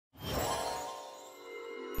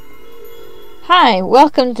Hi,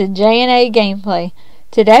 welcome to J&A Gameplay.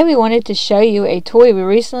 Today we wanted to show you a toy we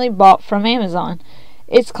recently bought from Amazon.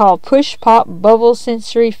 It's called Push Pop Bubble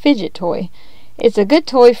Sensory Fidget Toy. It's a good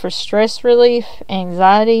toy for stress relief,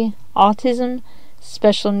 anxiety, autism,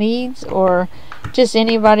 special needs, or just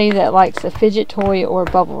anybody that likes a fidget toy or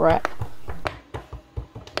bubble wrap.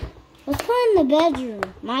 Let's put it in the bedroom,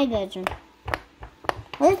 my bedroom.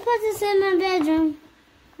 Let's put this in my bedroom.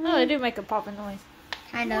 Oh, they do make a popping noise.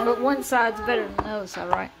 I know. But one side's better than the other side,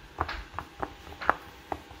 right?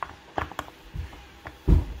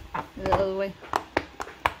 The other way.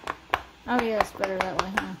 Oh yeah, it's better that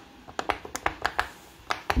way, huh?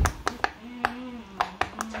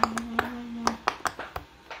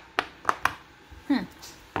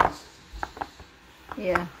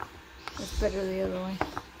 Yeah, it's better the other way.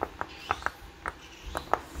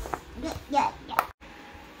 Yeah.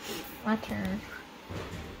 My turn.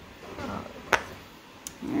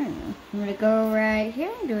 I'm gonna go right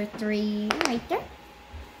here and do a 3 right there.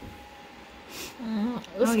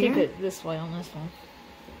 Let's keep it this way on this one.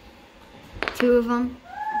 2 of them.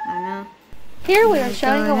 I know. Here we are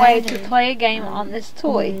showing a way to play a game on this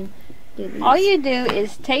toy. All you do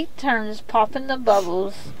is take turns popping the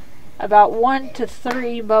bubbles, about 1 to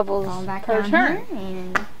 3 bubbles per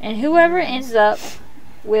turn. And whoever ends up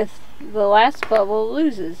with the last bubble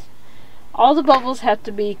loses. All the bubbles have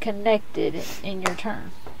to be connected in your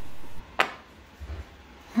turn.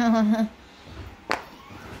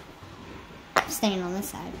 Staying on this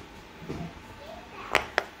side.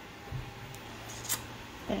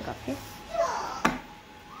 Gonna go up here.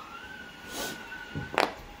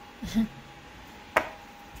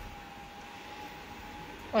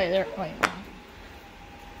 Wait.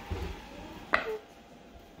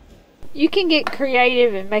 You can get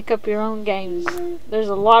creative and make up your own games. There's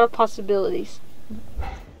a lot of possibilities.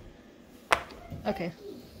 Okay.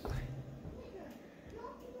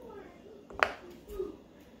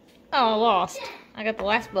 Oh, I lost. I got the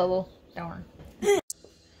last bubble. Darn.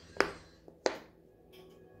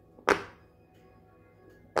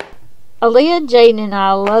 Aaliyah, Jaden, and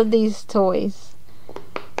I love these toys.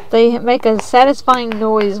 They make a satisfying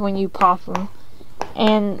noise when you pop them.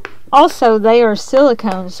 And also, they are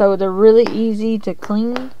silicone, so they're really easy to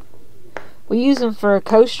clean. We use them for a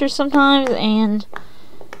coaster sometimes, and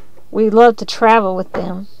we love to travel with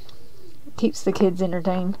them. It keeps the kids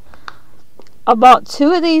entertained. I bought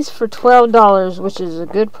 2 of these for $12, which is a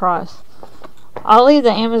good price. I'll leave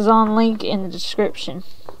the Amazon link in the description.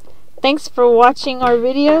 Thanks for watching our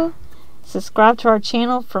video. Subscribe to our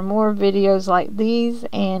channel for more videos like these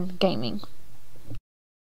and gaming.